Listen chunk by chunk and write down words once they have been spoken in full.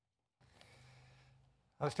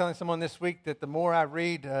I was telling someone this week that the more I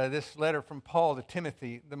read this letter from Paul to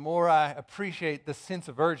Timothy, the more I appreciate the sense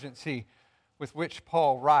of urgency with which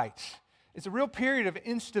Paul writes. It's a real period of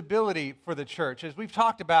instability for the church. As we've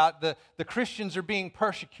talked about, the Christians are being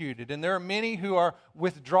persecuted, and there are many who are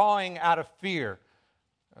withdrawing out of fear.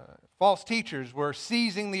 False teachers were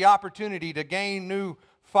seizing the opportunity to gain new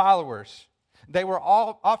followers. They were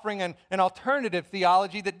all offering an alternative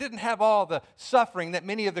theology that didn't have all the suffering that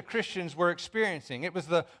many of the Christians were experiencing. It was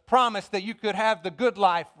the promise that you could have the good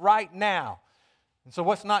life right now. And so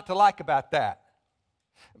what's not to like about that?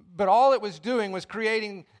 But all it was doing was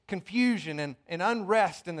creating confusion and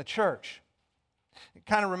unrest in the church. It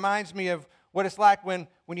kind of reminds me of what it's like when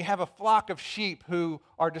you have a flock of sheep who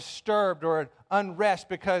are disturbed or unrest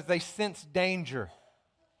because they sense danger.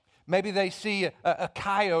 Maybe they see a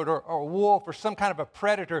coyote or a wolf or some kind of a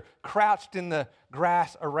predator crouched in the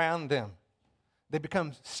grass around them. They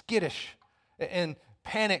become skittish, and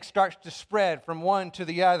panic starts to spread from one to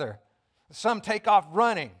the other. Some take off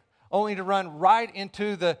running, only to run right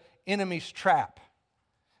into the enemy's trap.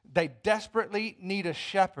 They desperately need a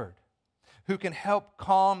shepherd who can help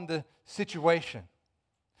calm the situation.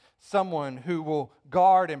 Someone who will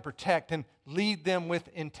guard and protect and lead them with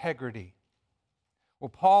integrity. Well,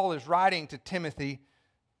 Paul is writing to Timothy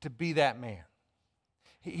to be that man.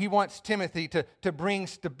 He wants Timothy to bring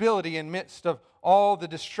stability in the midst of all the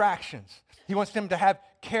distractions. He wants him to have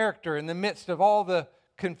character in the midst of all the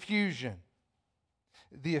confusion.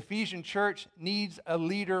 The Ephesian church needs a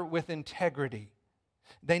leader with integrity.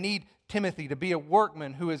 They need Timothy to be a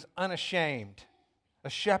workman who is unashamed, a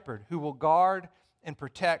shepherd who will guard and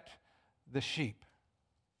protect the sheep.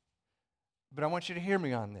 But I want you to hear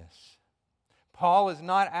me on this. Paul is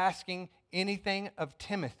not asking anything of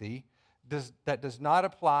Timothy that does not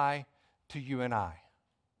apply to you and I.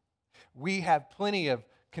 We have plenty of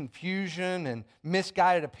confusion and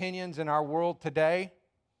misguided opinions in our world today.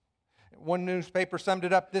 One newspaper summed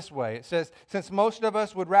it up this way. It says, since most of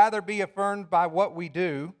us would rather be affirmed by what we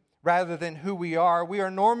do rather than who we are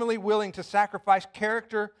normally willing to sacrifice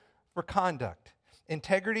character for conduct,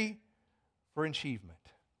 integrity for achievement.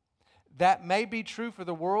 That may be true for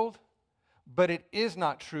the world, but it is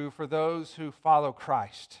not true for those who follow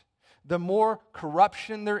Christ. The more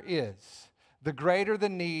corruption there is, the greater the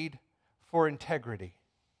need for integrity.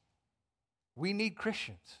 We need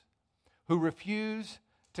Christians who refuse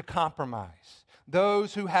to compromise,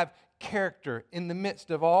 those who have character in the midst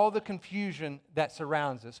of all the confusion that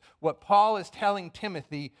surrounds us. What Paul is telling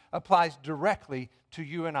Timothy applies directly to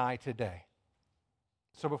you and I today.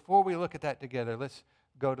 So before we look at that together, let's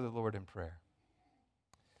go to the Lord in prayer.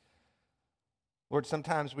 Lord,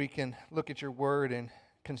 sometimes we can look at your word and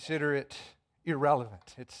consider it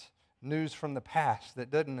irrelevant. It's news from the past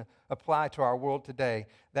that doesn't apply to our world today.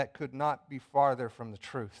 That could not be farther from the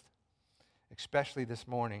truth, especially this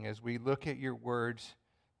morning as we look at your words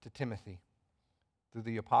to Timothy through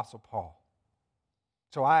the Apostle Paul.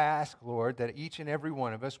 So I ask, Lord, that each and every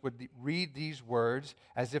one of us would read these words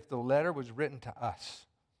as if the letter was written to us,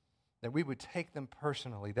 that we would take them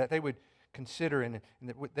personally, that they would consider and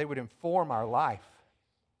that they would inform our life,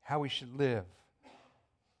 how we should live,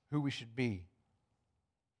 who we should be,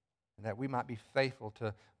 and that we might be faithful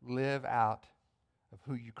to live out of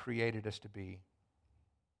who you created us to be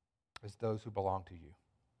as those who belong to you.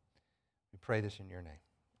 We pray this in your name.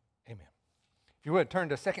 Amen. If you would, turn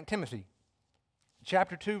to 2 Timothy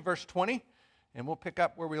chapter 2, verse 20, and we'll pick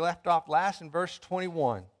up where we left off last in verse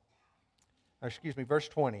 20.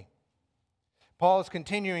 Paul is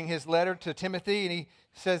continuing his letter to Timothy, and he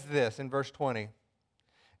says this in verse 20.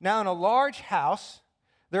 Now in a large house,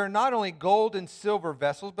 there are not only gold and silver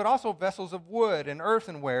vessels, but also vessels of wood and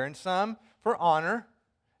earthenware, and some for honor,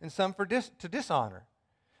 and some to dishonor.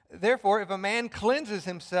 Therefore, if a man cleanses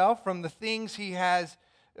himself from the things he has,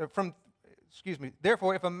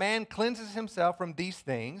 Therefore, if a man cleanses himself from these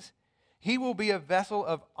things, he will be a vessel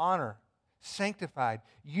of honor, sanctified,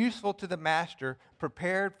 useful to the master,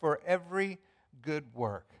 prepared for every good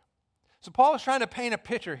work. So Paul is trying to paint a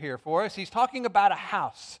picture here for us. He's talking about a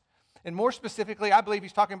house. And more specifically, I believe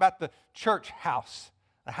he's talking about the church house,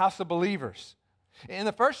 a house of believers. In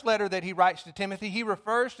the first letter that he writes to Timothy, he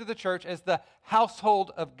refers to the church as the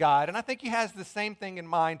household of God. And I think he has the same thing in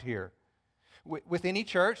mind here. With any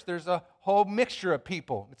church, there's a whole mixture of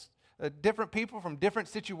people. It's different people from different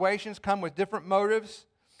situations come with different motives.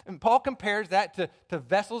 And Paul compares that to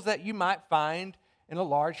vessels that you might find in a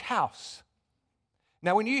large house.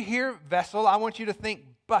 Now, when you hear vessel, I want you to think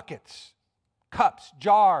buckets, cups,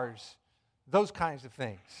 jars, those kinds of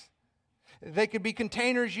things. They could be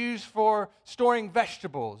containers used for storing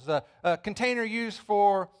vegetables, a container used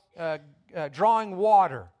for drawing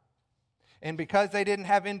water. And because they didn't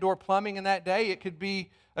have indoor plumbing in that day, it could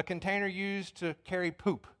be a container used to carry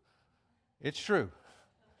poop. It's true.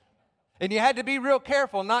 And you had to be real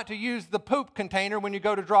careful not to use the poop container when you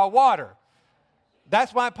go to draw water.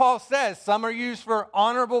 That's why Paul says some are used for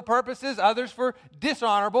honorable purposes, others for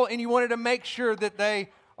dishonorable, and you wanted to make sure that they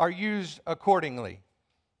are used accordingly.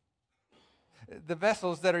 The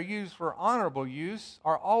vessels that are used for honorable use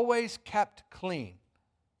are always kept clean.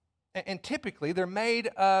 And typically, they're made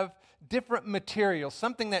of different materials,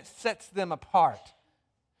 something that sets them apart.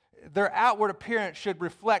 Their outward appearance should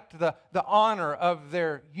reflect the honor of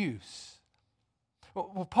their use.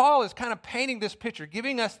 Well, Paul is kind of painting this picture,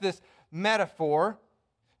 giving us this metaphor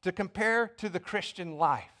to compare to the Christian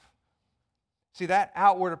life. See, that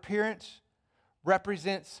outward appearance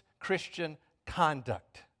represents Christian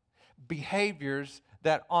conduct, behaviors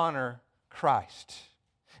that honor Christ.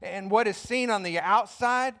 And what is seen on the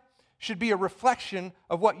outside should be a reflection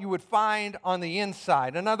of what you would find on the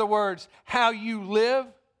inside. In other words, how you live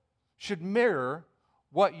should mirror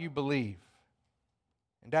what you believe.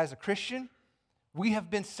 And as a Christian, we have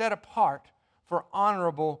been set apart for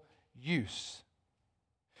honorable use.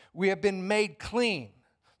 We have been made clean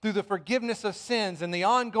through the forgiveness of sins and the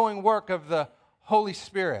ongoing work of the Holy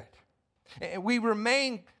Spirit. We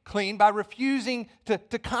remain clean by refusing to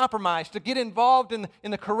compromise, to get involved in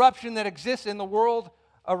the corruption that exists in the world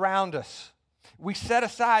around us. We set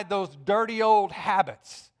aside those dirty old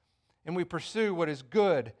habits and we pursue what is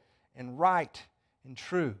good and right and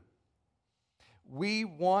true. We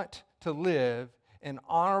want to live an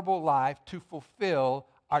honorable life to fulfill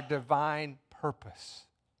our divine purpose.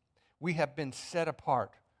 We have been set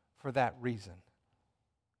apart for that reason.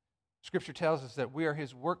 Scripture tells us that we are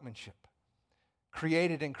His workmanship,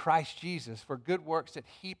 created in Christ Jesus for good works that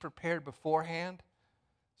He prepared beforehand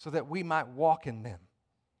so that we might walk in them.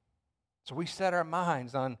 So we set our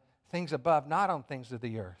minds on things above, not on things of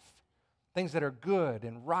the earth, things that are good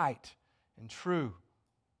and right and true.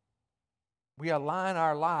 We align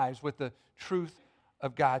our lives with the truth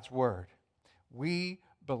of God's Word. We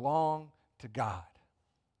belong to God,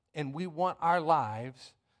 and we want our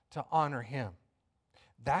lives to honor Him.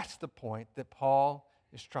 That's the point that Paul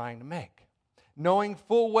is trying to make. Knowing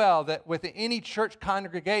full well that within any church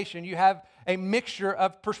congregation, you have a mixture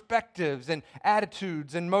of perspectives and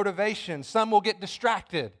attitudes and motivations. Some will get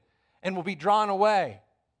distracted and will be drawn away.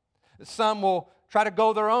 Some will try to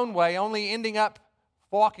go their own way, only ending up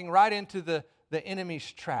walking right into the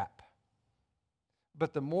enemy's trap.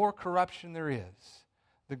 But the more corruption there is,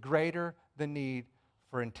 the greater the need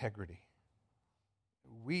for integrity.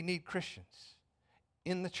 We need Christians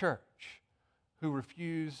in the church who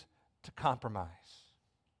refuse to compromise,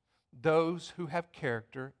 those who have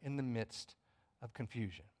character in the midst of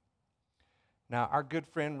confusion. Now, our good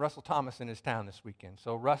friend Russell Thomason is in town this weekend.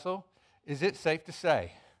 So, Russell, is it safe to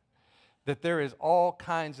say that there is all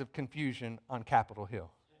kinds of confusion on Capitol Hill?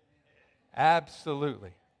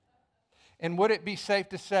 Absolutely. And would it be safe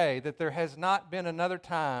to say that there has not been another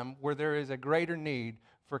time where there is a greater need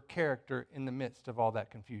for character in the midst of all that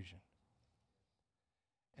confusion?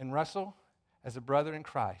 And Russell, as a brother in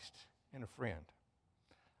Christ and a friend,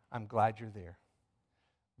 I'm glad you're there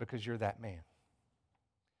because you're that man.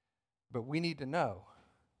 But we need to know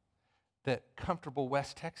that comfortable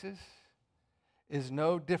West Texas is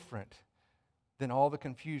no different than all the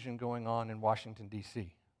confusion going on in Washington,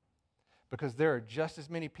 D.C., because there are just as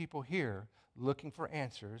many people here looking for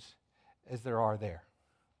answers as there are there.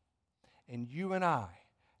 And you and I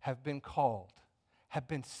have been called, have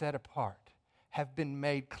been set apart, have been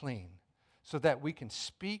made clean, so that we can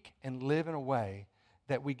speak and live in a way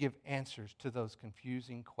that we give answers to those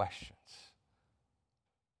confusing questions.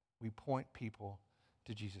 We point people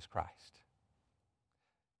to Jesus Christ.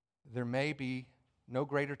 There may be no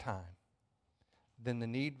greater time than the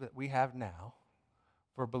need that we have now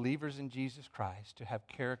for believers in Jesus Christ to have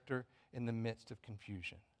character in the midst of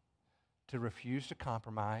confusion, to refuse to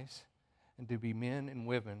compromise, and to be men and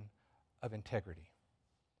women of integrity.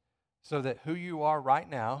 So that who you are right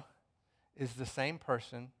now is the same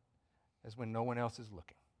person as when no one else is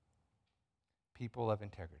looking. People of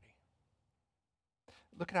integrity.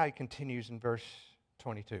 Look at how he continues in verse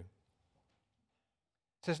 22. It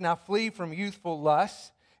says, "Now flee from youthful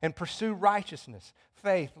lusts and pursue righteousness,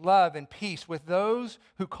 faith, love, and peace with those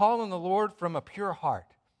who call on the Lord from a pure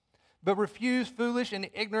heart. But refuse foolish and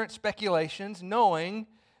ignorant speculations, knowing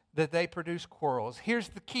that they produce quarrels." Here's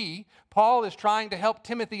the key. Paul is trying to help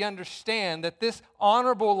Timothy understand that this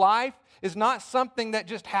honorable life is not something that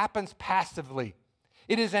just happens passively.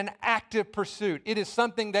 It is an active pursuit. It is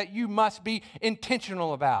something that you must be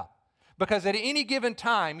intentional about. Because at any given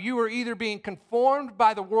time, you are either being conformed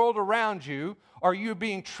by the world around you or you're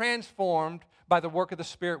being transformed by the work of the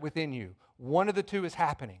Spirit within you. One of the two is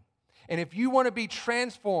happening. And if you want to be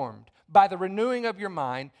transformed by the renewing of your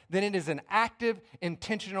mind, then it is an active,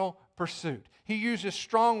 intentional pursuit. He uses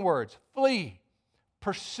strong words: flee,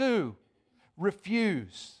 pursue,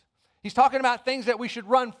 refuse. He's talking about things that we should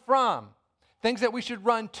run from, things that we should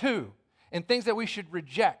run to, and things that we should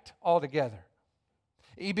reject altogether.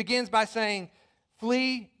 He begins by saying,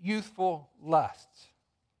 flee youthful lusts.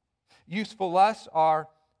 Youthful lusts are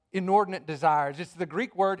inordinate desires. It's the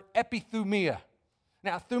Greek word epithumia.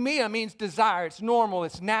 Now, thumia means desire. It's normal.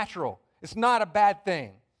 It's natural. It's not a bad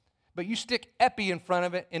thing. But you stick epi in front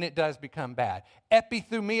of it, and it does become bad.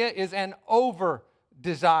 Epithumia is an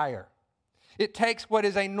over-desire. It takes what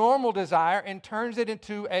is a normal desire and turns it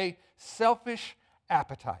into a selfish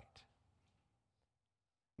appetite.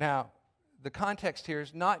 Now, the context here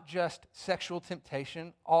is not just sexual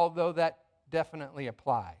temptation, although that definitely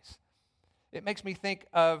applies. It makes me think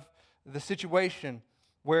of the situation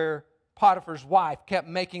where Potiphar's wife kept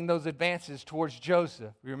making those advances towards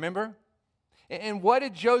Joseph. You remember? And what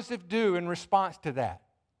did Joseph do in response to that?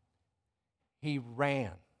 He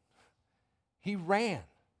ran. He ran.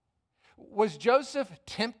 Was Joseph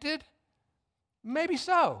tempted? Maybe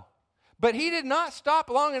so. But he did not stop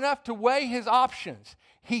long enough to weigh his options.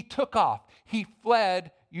 He took off. He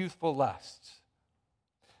fled youthful lusts.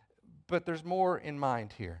 But there's more in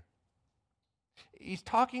mind here. He's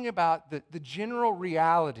talking about the general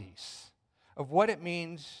realities of what it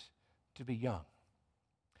means to be young.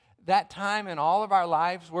 That time in all of our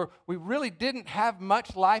lives where we really didn't have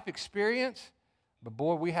much life experience, but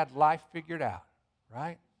boy, we had life figured out,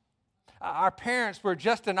 right? Our parents were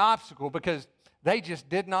just an obstacle because they just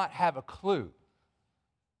did not have a clue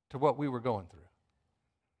to what we were going through.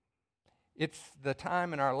 It's the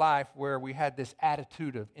time in our life where we had this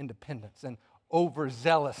attitude of independence and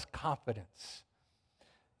overzealous confidence.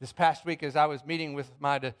 This past week, as I was meeting with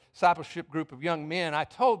my discipleship group of young men, I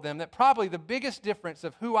told them that probably the biggest difference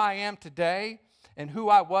of who I am today and who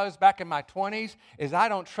I was back in my 20s is I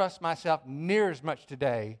don't trust myself near as much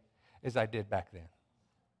today as I did back then.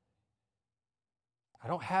 I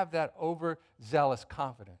don't have that overzealous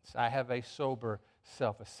confidence. I have a sober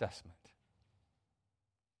self-assessment.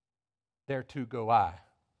 Thereto go I,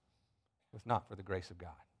 if not for the grace of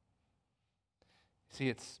God. See,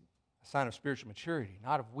 it's a sign of spiritual maturity,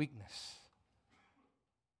 not of weakness.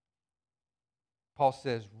 Paul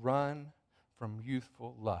says, run from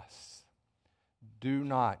youthful lusts. Do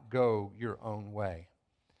not go your own way.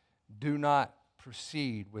 Do not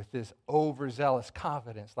proceed with this overzealous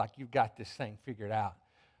confidence like you've got this thing figured out,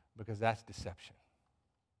 because that's deception.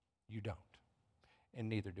 You don't, and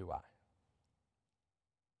neither do I.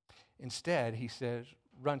 Instead, he says,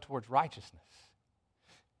 run towards righteousness.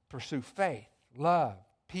 Pursue faith, love,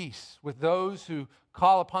 peace with those who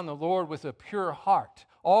call upon the Lord with a pure heart.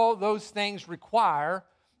 All those things require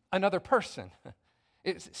another person.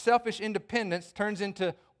 It's selfish independence turns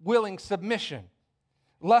into willing submission.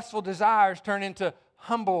 Lustful desires turn into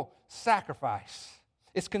humble sacrifice.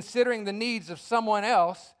 It's considering the needs of someone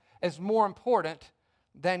else as more important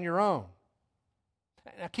than your own.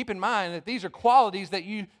 Now keep in mind that these are qualities that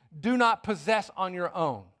you do not possess on your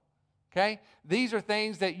own. Okay? These are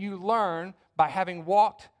things that you learn by having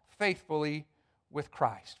walked faithfully with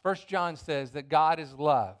Christ. 1 John says that God is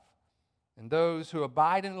love, and those who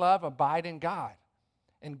abide in love abide in God,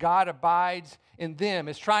 and God abides in them.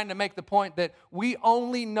 It's trying to make the point that we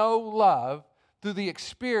only know love through the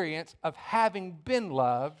experience of having been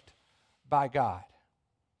loved by God.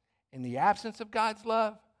 In the absence of God's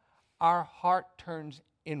love, our heart turns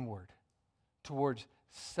inward towards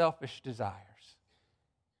selfish desires.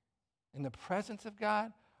 In the presence of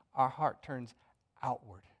God, our heart turns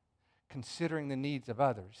outward, considering the needs of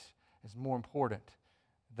others as more important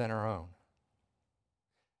than our own.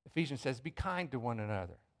 Ephesians says, be kind to one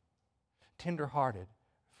another, tender-hearted,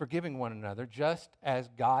 forgiving one another, just as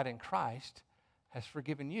God in Christ has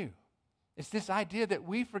forgiven you. It's this idea that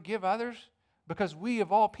we forgive others because we,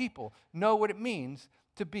 of all people, know what it means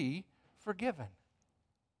to be forgiven.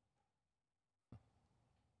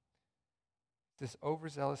 This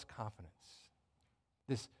overzealous confidence,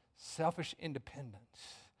 this selfish independence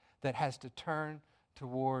that has to turn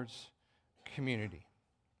towards community.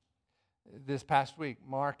 This past week,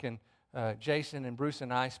 Mark and Jason and Bruce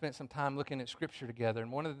and I spent some time looking at Scripture together,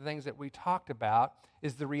 and one of the things that we talked about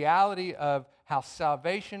is the reality of how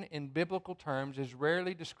salvation in biblical terms is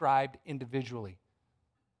rarely described individually.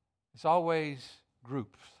 It's always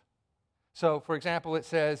groups. So, for example, it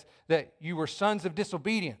says that you were sons of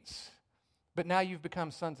disobedience, but now you've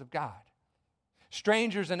become sons of God.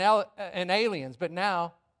 strangers and aliens, but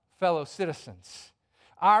now fellow citizens.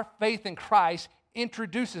 Our faith in Christ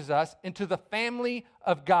introduces us into the family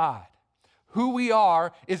of God. Who we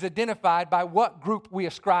are is identified by what group we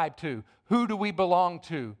ascribe to. Who do we belong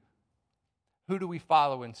to? Who do we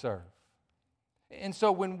follow and serve? And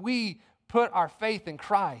so when we put our faith in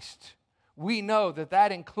Christ, we know that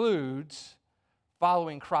that includes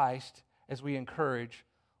following Christ as we encourage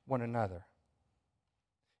one another.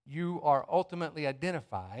 You are ultimately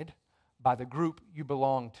identified by the group you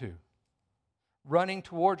belong to. Running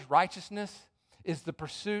towards righteousness is the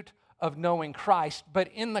pursuit of knowing Christ, but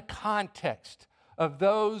in the context of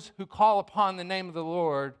those who call upon the name of the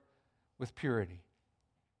Lord with purity.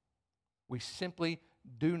 We simply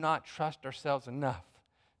do not trust ourselves enough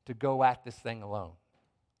to go at this thing alone.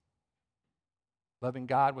 Loving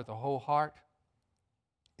God with a whole heart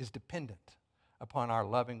is dependent upon our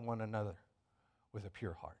loving one another with a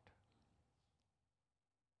pure heart.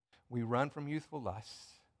 We run from youthful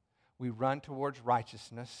lusts. We run towards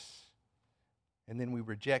righteousness. And then we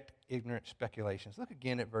reject ignorant speculations. Look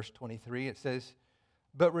again at verse 23. It says,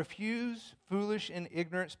 "But refuse foolish and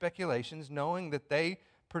ignorant speculations, knowing that they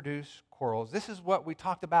produce quarrels." This is what we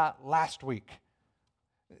talked about last week.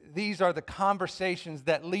 These are the conversations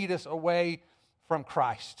that lead us away from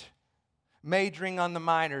Christ, majoring on the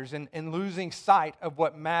minors and losing sight of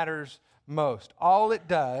what matters most. All it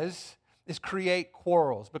does is create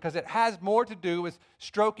quarrels because it has more to do with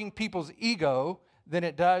stroking people's ego than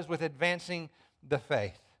it does with advancing the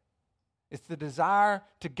faith. It's the desire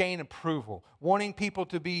to gain approval, wanting people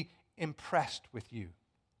to be impressed with you.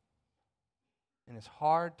 And it's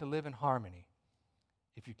hard to live in harmony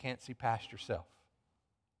if you can't see past yourself.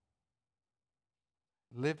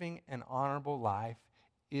 Living an honorable life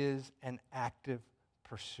is an active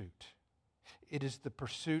pursuit. It is the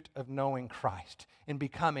pursuit of knowing Christ and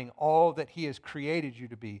becoming all that He has created you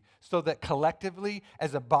to be, so that collectively,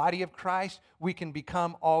 as a body of Christ, we can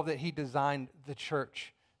become all that He designed the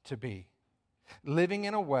church to be. Living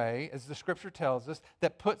in a way, as the Scripture tells us,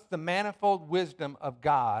 that puts the manifold wisdom of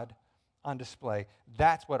God on display.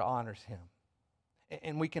 That's what honors Him.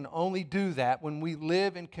 And we can only do that when we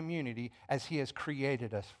live in community as He has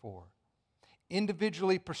created us for.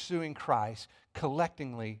 Individually pursuing Christ,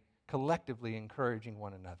 collectively encouraging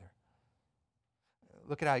one another.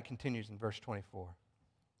 Look at how he continues in verse 24.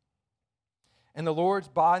 "And the Lord's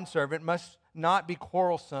bondservant must not be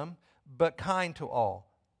quarrelsome, but kind to all,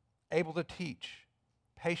 able to teach,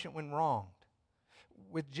 patient when wronged,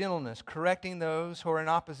 with gentleness, correcting those who are in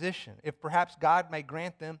opposition, if perhaps God may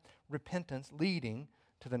grant them repentance leading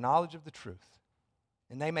to the knowledge of the truth,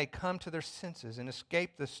 and they may come to their senses and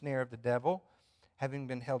escape the snare of the devil, having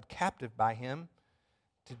been held captive by him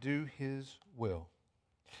to do his will."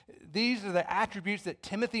 These are the attributes that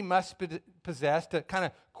Timothy must possess to kind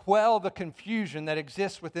of quell the confusion that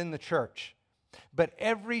exists within the church. But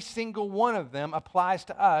every single one of them applies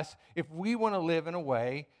to us if we want to live in a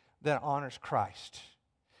way that honors Christ.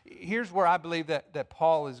 Here's where I believe that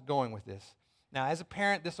Paul is going with this. Now, as a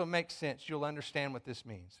parent, this will make sense. You'll understand what this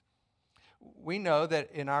means. We know that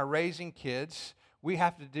in our raising kids, we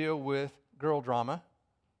have to deal with girl drama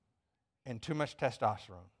and too much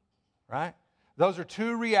testosterone, right? Those are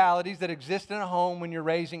two realities that exist in a home when you're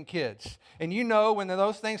raising kids. And you know when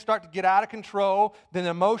those things start to get out of control, then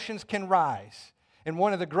emotions can rise. And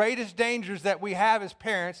one of the greatest dangers that we have as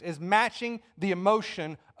parents is matching the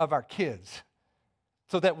emotion of our kids.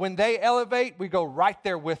 So that when they elevate, we go right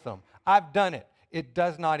there with them. I've done it. It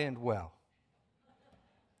does not end well.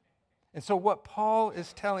 And so what Paul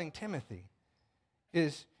is telling Timothy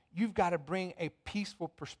is you've got to bring a peaceful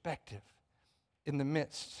perspective in the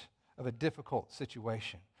midst of a difficult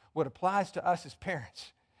situation. What applies to us as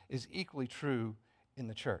parents is equally true in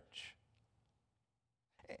the church.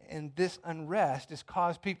 And this unrest has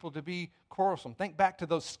caused people to be quarrelsome. Think back to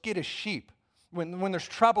those skittish sheep. When there's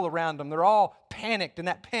trouble around them, they're all panicked, and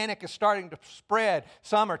that panic is starting to spread.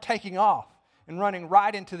 Some are taking off and running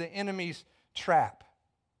right into the enemy's trap.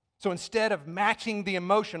 So instead of matching the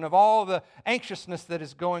emotion of all the anxiousness that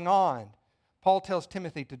is going on, Paul tells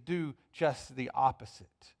Timothy to do just the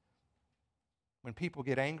opposite. When people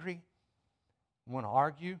get angry, want to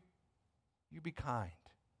argue, you be kind.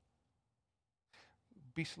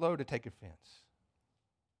 Be slow to take offense.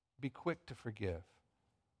 Be quick to forgive.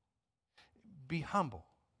 Be humble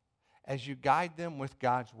as you guide them with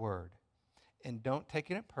God's word. And don't take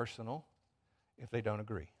it personal if they don't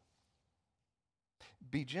agree.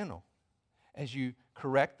 Be gentle as you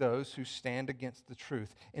correct those who stand against the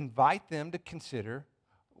truth. Invite them to consider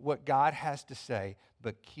what God has to say,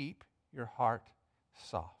 but keep your heart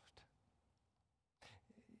soft.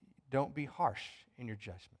 Don't be harsh in your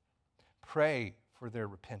judgment. Pray for their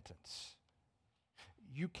repentance.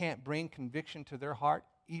 You can't bring conviction to their heart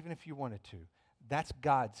even if you wanted to. That's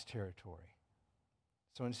God's territory.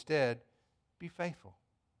 So instead, be faithful.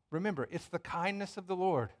 Remember, it's the kindness of the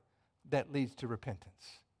Lord that leads to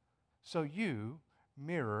repentance. So you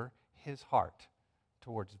mirror his heart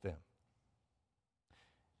towards them.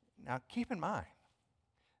 Now, keep in mind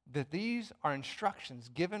that these are instructions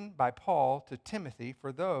given by Paul to Timothy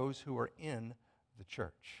for those who are in the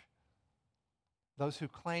church, those who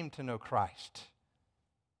claim to know Christ.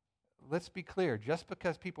 Let's be clear, just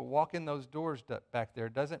because people walk in those doors back there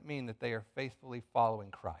doesn't mean that they are faithfully following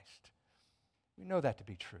Christ. We know that to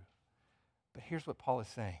be true. But here's what Paul is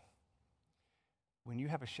saying. When you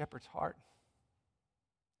have a shepherd's heart,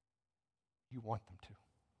 you want them to.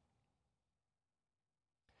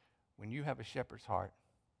 When you have a shepherd's heart,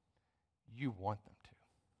 you want them to.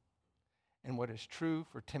 And what is true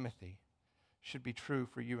for Timothy should be true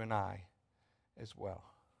for you and I as well.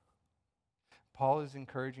 Paul is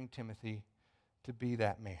encouraging Timothy to be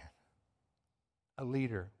that man, a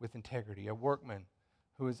leader with integrity, a workman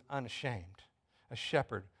who is unashamed, a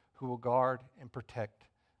shepherd who will guard and protect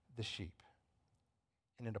the sheep.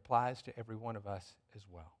 And it applies to every one of us as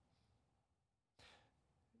well.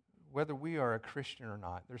 Whether we are a Christian or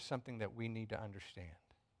not, there's something that we need to understand.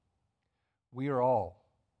 We are all,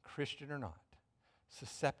 Christian or not,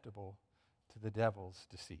 susceptible to the devil's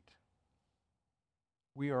deceit.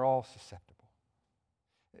 We are all susceptible.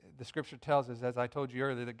 The scripture tells us, as I told you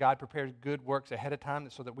earlier, that God prepares good works ahead of time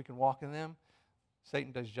so that we can walk in them.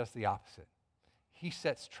 Satan does just the opposite. He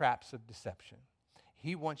sets traps of deception.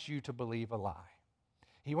 He wants you to believe a lie.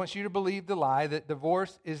 He wants you to believe the lie that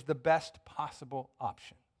divorce is the best possible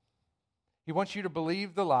option. He wants you to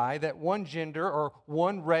believe the lie that one gender or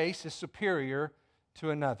one race is superior to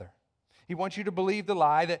another. He wants you to believe the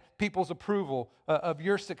lie that people's approval of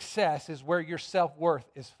your success is where your self-worth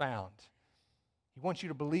is found. He wants you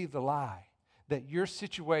to believe the lie that your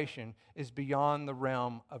situation is beyond the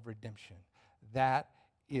realm of redemption. That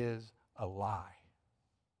is a lie.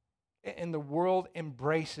 And the world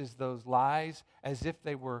embraces those lies as if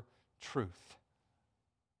they were truth.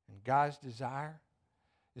 And God's desire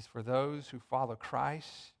is for those who follow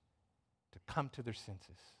Christ to come to their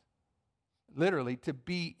senses. Literally, to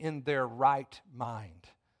be in their right mind,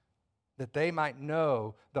 that they might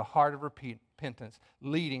know the heart of repentance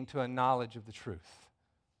leading to a knowledge of the truth.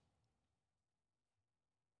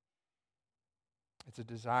 It's a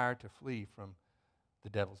desire to flee from the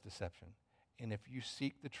devil's deception. And if you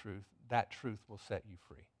seek the truth, that truth will set you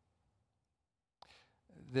free.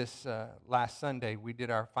 This last Sunday, we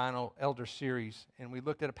did our final elder series, and we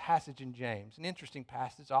looked at a passage in James, an interesting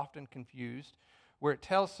passage, often confused, where it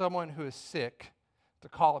tells someone who is sick to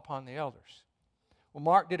call upon the elders. Well,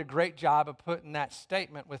 Mark did a great job of putting that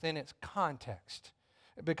statement within its context,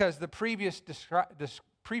 because the previous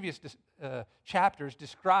chapters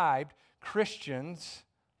described Christians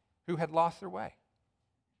who had lost their way.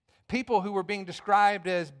 People who were being described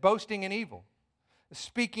as boasting in evil,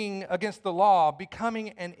 speaking against the law,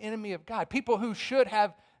 becoming an enemy of God. People who should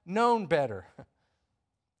have known better.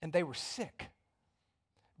 And they were sick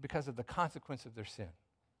because of the consequence of their sin.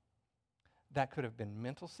 That could have been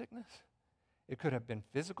mental sickness. It could have been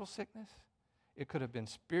physical sickness. It could have been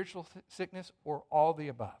spiritual sickness, or all the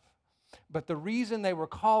above. But the reason they were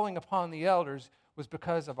calling upon the elders was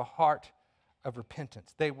because of a heart of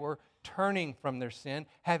repentance. They were turning from their sin,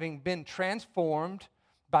 having been transformed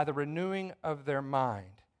by the renewing of their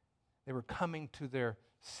mind. They were coming to their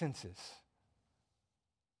senses.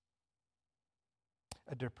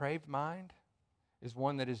 A depraved mind is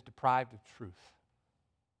one that is deprived of truth.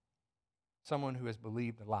 Someone who has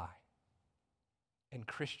believed a lie. And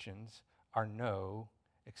Christians are no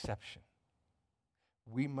exception.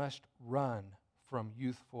 We must run from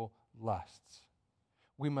youthful lusts.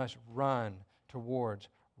 We must run towards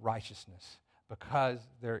righteousness, because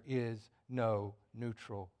there is no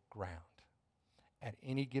neutral ground. At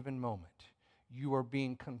any given moment, you are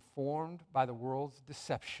being conformed by the world's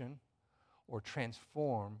deception or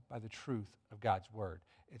transformed by the truth of God's word.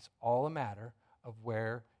 It's all a matter of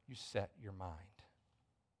where you set your mind.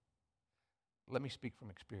 Let me speak from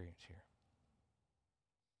experience here.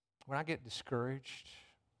 When I get discouraged,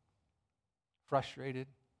 frustrated,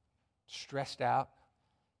 stressed out,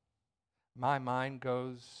 my mind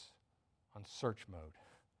goes on search mode.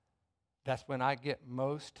 That's when I get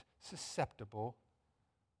most susceptible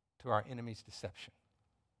to our enemy's deception.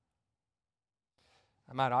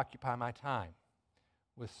 I might occupy my time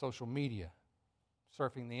with social media,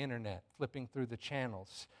 surfing the internet, flipping through the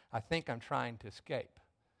channels. I think I'm trying to escape,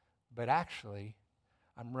 but actually,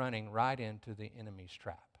 I'm running right into the enemy's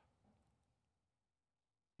trap.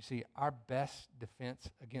 You see, our best defense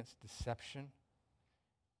against deception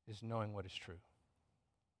is knowing what is true.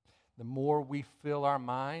 The more we fill our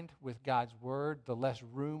mind with God's word, the less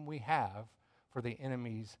room we have for the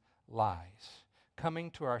enemy's lies.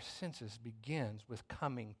 Coming to our senses begins with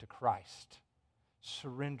coming to Christ,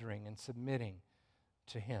 surrendering and submitting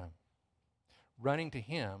to Him, running to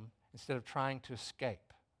Him instead of trying to escape,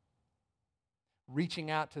 reaching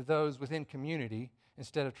out to those within community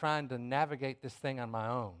instead of trying to navigate this thing on my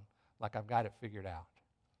own like I've got it figured out.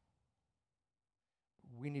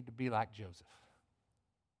 We need to be like Joseph,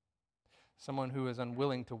 someone who is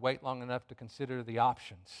unwilling to wait long enough to consider the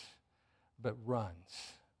options, but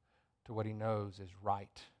runs to what he knows is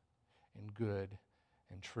right and good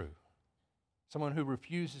and true. Someone who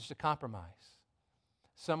refuses to compromise.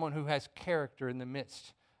 Someone who has character in the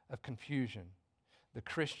midst of confusion. The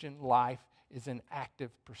Christian life is an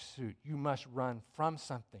active pursuit. You must run from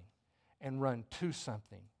something and run to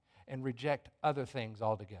something and reject other things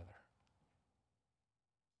altogether.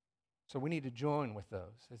 So we need to join with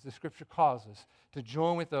those, as the Scripture calls us, to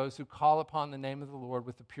join with those who call upon the name of the Lord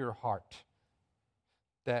with a pure heart,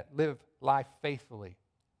 that live life faithfully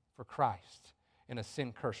for Christ in a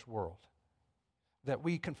sin-cursed world, that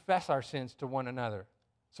we confess our sins to one another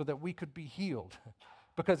so that we could be healed,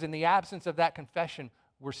 because in the absence of that confession,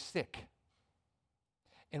 we're sick,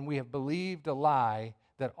 and we have believed a lie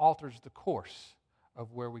that alters the course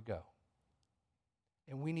of where we go.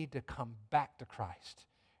 And we need to come back to Christ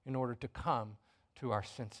in order to come to our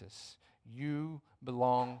senses. You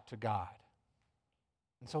belong to God.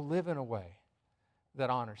 And so live in a way that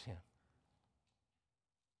honors Him.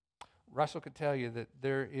 Russell could tell you that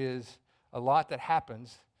there is a lot that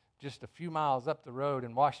happens just a few miles up the road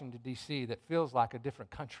in Washington, D.C. that feels like a different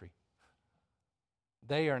country.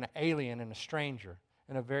 They are an alien and a stranger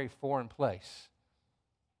in a very foreign place.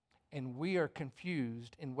 And we are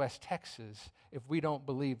confused in West Texas if we don't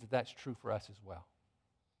believe that that's true for us as well.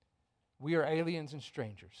 We are aliens and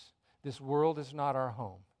strangers. This world is not our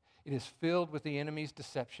home. It is filled with the enemy's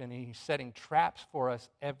deception, and he's setting traps for us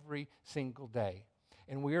every single day.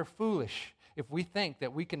 And we are foolish if we think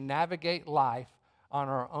that we can navigate life on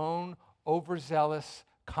our own overzealous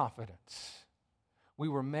confidence. We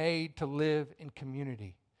were made to live in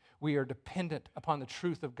community. We are dependent upon the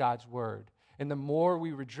truth of God's word. And the more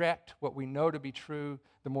we reject what we know to be true,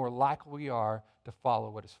 the more likely we are to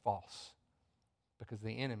follow what is false, because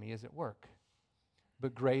the enemy is at work.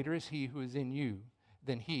 But greater is he who is in you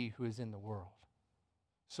than he who is in the world.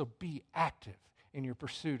 So be active in your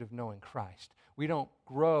pursuit of knowing Christ. We don't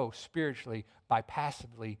grow spiritually by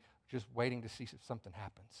passively just waiting to see if something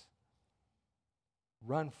happens.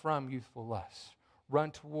 Run from youthful lusts.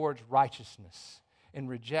 Run towards righteousness, and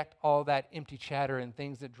reject all that empty chatter and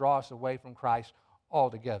things that draw us away from Christ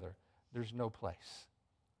altogether. There's no place.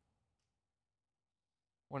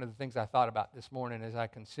 One of the things I thought about this morning as I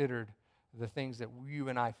considered the things that you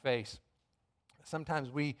and I face, sometimes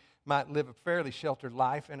we might live a fairly sheltered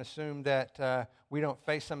life and assume that we don't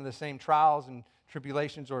face some of the same trials and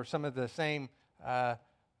tribulations or some of the same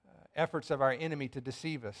efforts of our enemy to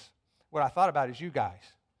deceive us. What I thought about is you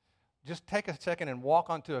guys. Just take a second and walk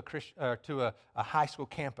onto a high school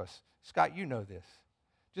campus. Scott, you know this.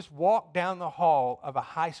 Just walk down the hall of a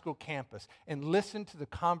high school campus and listen to the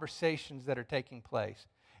conversations that are taking place.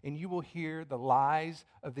 And you will hear the lies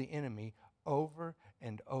of the enemy over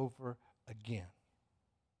and over again.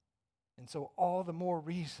 And so all the more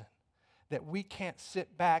reason that we can't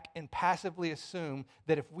sit back and passively assume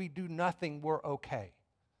that if we do nothing, we're okay.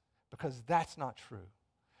 Because that's not true.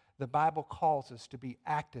 The Bible calls us to be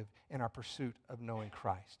active in our pursuit of knowing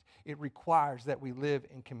Christ. It requires that we live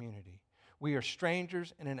in community. We are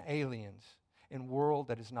strangers and aliens in a world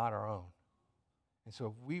that is not our own. And so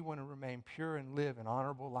if we want to remain pure and live an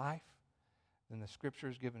honorable life, then the Scripture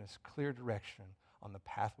has given us clear direction on the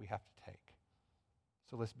path we have to take.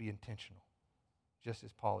 So let's be intentional, just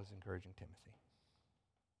as Paul is encouraging Timothy.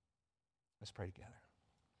 Let's pray together.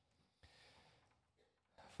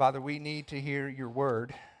 Father, we need to hear your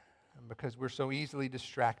word because we're so easily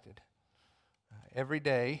distracted. Every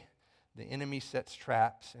day, the enemy sets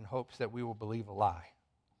traps in hopes that we will believe a lie.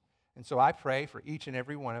 And so I pray for each and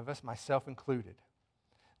every one of us, myself included,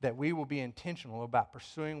 that we will be intentional about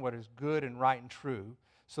pursuing what is good and right and true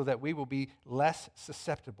so that we will be less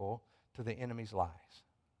susceptible to the enemy's lies.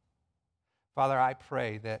 Father, I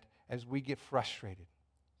pray that as we get frustrated,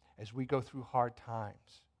 as we go through hard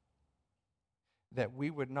times, that we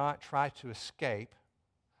would not try to escape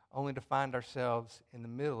only to find ourselves in the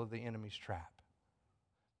middle of the enemy's trap,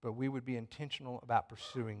 but we would be intentional about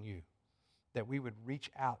pursuing you, that we would reach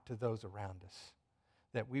out to those around us,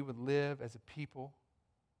 that we would live as a people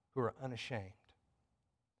who are unashamed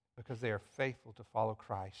because they are faithful to follow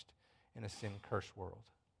Christ in a sin-cursed world.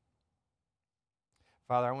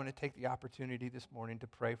 Father, I want to take the opportunity this morning to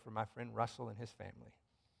pray for my friend Russell and his family,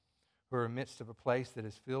 who are in the midst of a place that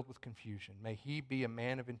is filled with confusion. May he be a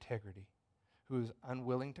man of integrity who is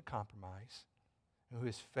unwilling to compromise and who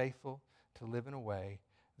is faithful to live in a way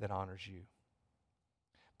that honors you.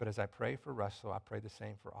 But as I pray for Russell, I pray the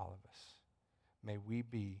same for all of us. May we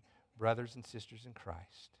be brothers and sisters in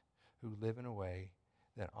Christ who live in a way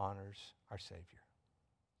that honors our Savior.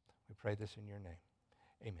 We pray this in your name.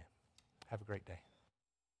 Amen. Have a great day.